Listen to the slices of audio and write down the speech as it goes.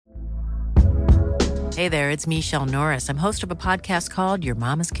Hey there, it's Michelle Norris. I'm host of a podcast called Your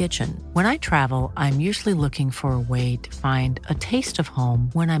Mama's Kitchen. When I travel, I'm usually looking for a way to find a taste of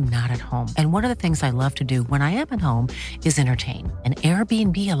home when I'm not at home. And one of the things I love to do when I am at home is entertain. And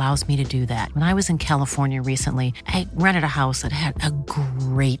Airbnb allows me to do that. When I was in California recently, I rented a house that had a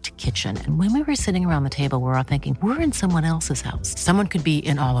great kitchen. And when we were sitting around the table, we were all thinking, we're in someone else's house. Someone could be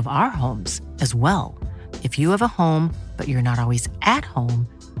in all of our homes as well. If you have a home, but you're not always at home,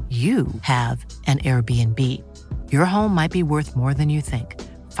 you have an Airbnb. Your home might be worth more than you think.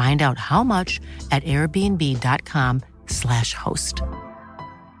 Find out how much at airbnb.com/host.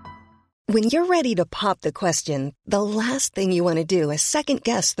 When you're ready to pop the question, the last thing you want to do is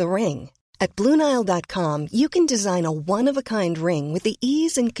second-guess the ring. At BlueNile.com, you can design a one-of-a-kind ring with the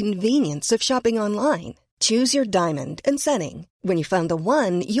ease and convenience of shopping online. Choose your diamond and setting. When you find the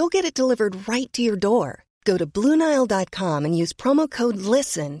one, you'll get it delivered right to your door. Go to BlueNile.com and use promo code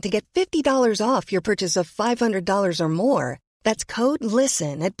LISTEN to get $50 off your purchase of $500 or more. That's code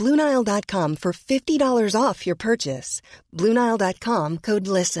LISTEN at BlueNile.com for $50 off your purchase. BlueNile.com, code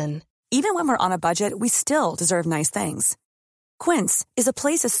LISTEN. Even when we're on a budget, we still deserve nice things. Quince is a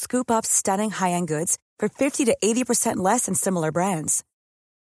place to scoop up stunning high-end goods for 50 to 80% less than similar brands.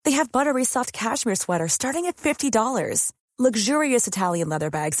 They have buttery soft cashmere sweaters starting at $50, luxurious Italian leather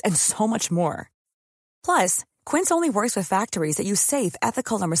bags, and so much more. Plus, Quince only works with factories that use safe,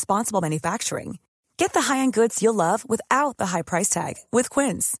 ethical, and responsible manufacturing. Get the high-end goods you'll love without the high price tag with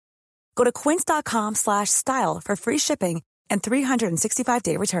Quince. Go to quince.com/style for free shipping and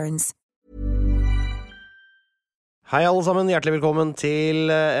 365-day returns. Hei alle sammen, hjertelig velkommen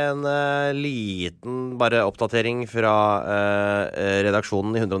til en liten bare oppdatering fra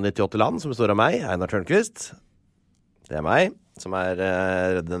redaksjonen i 198 land, som består av meg, Einar Tørnquist. Det er meg som er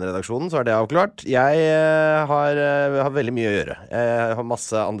den redaksjonen, så er det avklart. Jeg har veldig mye å gjøre. Jeg har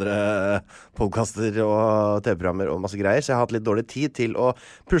masse andre podcaster og TV-programmer og masse greier, så jeg har hatt litt dårlig tid til å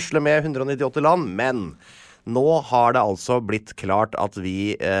pusle med 198 land, men nå har det altså blitt klart at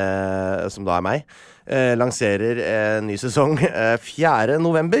vi, som da er meg, lanserer en ny sesong 4.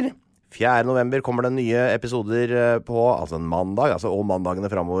 november. 4. november kommer det nye episoder på, altså en mandag, og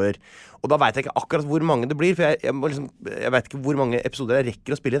mandagene fremover. Og da vet jeg ikke akkurat hvor mange det blir, for jeg vet ikke hvor mange episoder jeg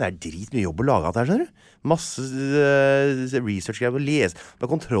rekker å spille. Det er dritmye jobb å lage alt her, skjønner du? Masse research jeg må lese,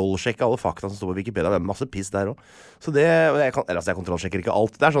 bare kontrollsjekke alle fakta som står på Wikipedia. Det er masse piss der også. Så det, jeg kontrollsjekker ikke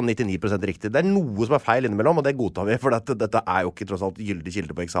alt. Det er sånn 99% riktig. Det er noe som er feil innimellom, og det godtar vi, for dette er jo ikke tross alt gyldig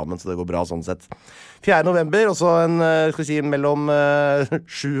kilde på eksamen, så det går bra sånn sett. 4. november, og så skal vi si, mellom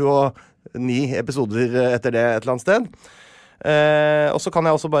 7 og 9 episoder etter det et eller annet sted. Og så kan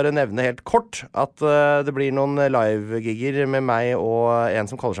jeg også bare nevne helt kort at det blir noen live-gigger med meg og en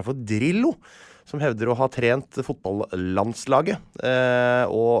som kaller seg for Drillo, som hevder å ha trent fotballandslaget,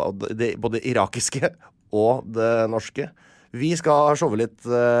 og både irakiske og det norske. Vi skal showe litt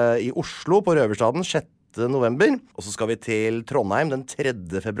i Oslo på Røverstaden 6. november, og så skal vi til Trondheim den 3.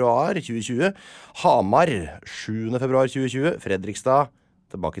 februar 2020, Hamar 7. februar 2020, Fredrikstad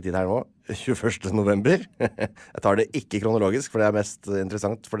tilbake i tid her nå, 21. november. Jeg tar det ikke kronologisk, for det er mest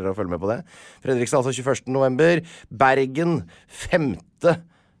interessant for dere å følge med på det. Fredrikstad altså 21. november, Bergen 5.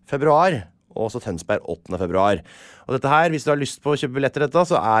 februar, og så Tønsberg 8. februar. Og dette her, hvis du har lyst på å kjøpe billetter dette,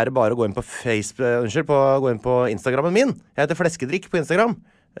 så er det bare å gå inn på gå inn på Instagrammen min. Jeg heter Fleskedrikk på Instagram.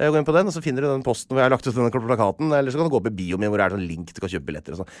 Gå inn på den, og så finner du den posten hvor jeg har lagt ut denne plakaten, eller så kan du gå opp i bio min hvor det er sånn link til å kjøpe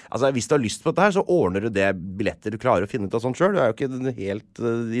billetter og sånn. Altså, hvis du har lyst på dette her, så ordner du det billetter du klarer å finne ut av sånn selv. Du er jo ikke en helt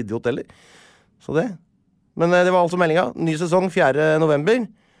idiot heller. Så det. Men det var altså meldinga. Ny sesong 4. november.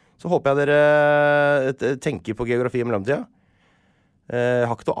 Så håper jeg dere tenker på geografi i mellomtida. Jeg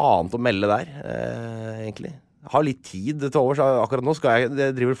har ikke noe annet å melde der, egentlig. Jeg har litt tid til over, så akkurat nå skal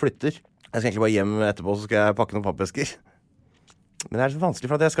jeg driver og flytter. Jeg skal egentlig bare hjem etterpå, så skal jeg pakke noen pappesker. Men det er så vanskelig,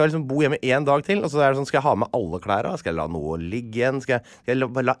 for at jeg skal liksom bo hjemme 1 dag til, og så er det sånn, skal jeg ha med alle klærne? Skal jeg la noe ligge igjen? Skal jeg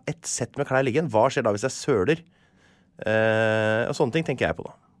bare la et sett med klær ligge igjen? Hva skjer da hvis jeg søler? Og sånne ting tenker jeg på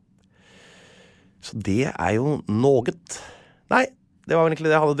da. Så det er jo noget. Nei, det var vel egentlig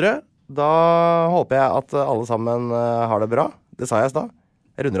det jeg hadde drø. Da håper jeg at alle sammen har det bra. Det sa jeg i stad.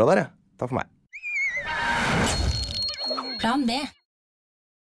 Jeg runder av der, jeg. Takk for meg. Plan B.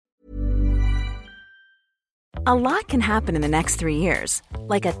 A lot can happen in the next 3 years.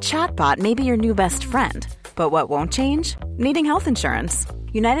 Like a chatbot may be your new best friend. But what won't change? Needing health insurance.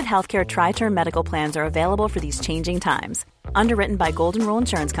 United Healthcare Tri-Term Medical Plans are available for these changing times. Underwritten by Golden Rule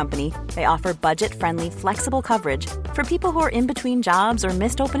Insurance Company, they offer budget-friendly, flexible coverage for people who are in between jobs or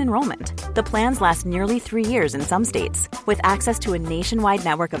missed open enrollment. The plans last nearly 3 years in some states, with access to a nationwide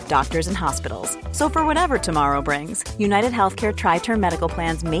network of doctors and hospitals. So for whatever tomorrow brings, United Healthcare Tri-Term Medical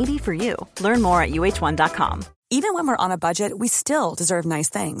Plans may be for you. Learn more at uh1.com. Even when we're on a budget, we still deserve nice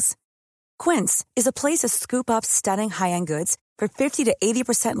things. Quince is a place to scoop up stunning high-end goods for 50 to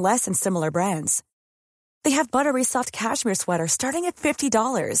 80% less than similar brands. They have buttery soft cashmere sweaters starting at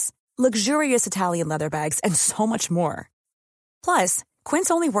 $50, luxurious Italian leather bags, and so much more. Plus,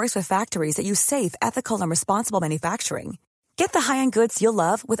 Quince only works with factories that use safe, ethical, and responsible manufacturing. Get the high-end goods you'll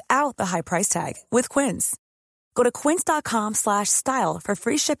love without the high price tag with Quince. Go to quince.com/style for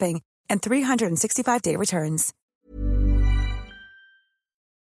free shipping and 365-day returns.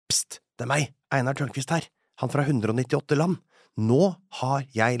 Psst, det meg, Einar Tørnquist her, han fra 198 land. Nå har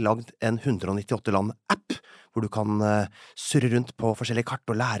jeg lagd en 198 land-app, hvor du kan surre rundt på forskjellige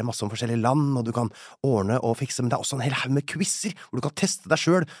kart og lære masse om forskjellige land, og du kan ordne og fikse, men det også en hel haug med quizzer, hvor du kan teste deg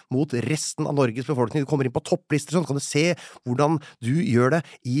selv mot resten av Norges befolkning. Du kommer inn på topplister, sånn kan du se hvordan du gjør det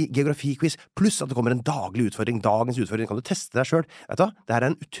i geografiquiz, pluss at det kommer en daglig utfordring, dagens utfordring, kan du teste deg selv. Vet du hva? Det her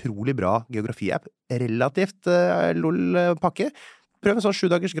en utrolig bra geografi-app, relativt lol-pakke. Prøv en sånn 7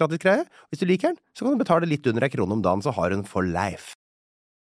 dagers gratis greie. Hvis du liker den, så kan du betale litt under 1 krone om dagen, så har du den for life.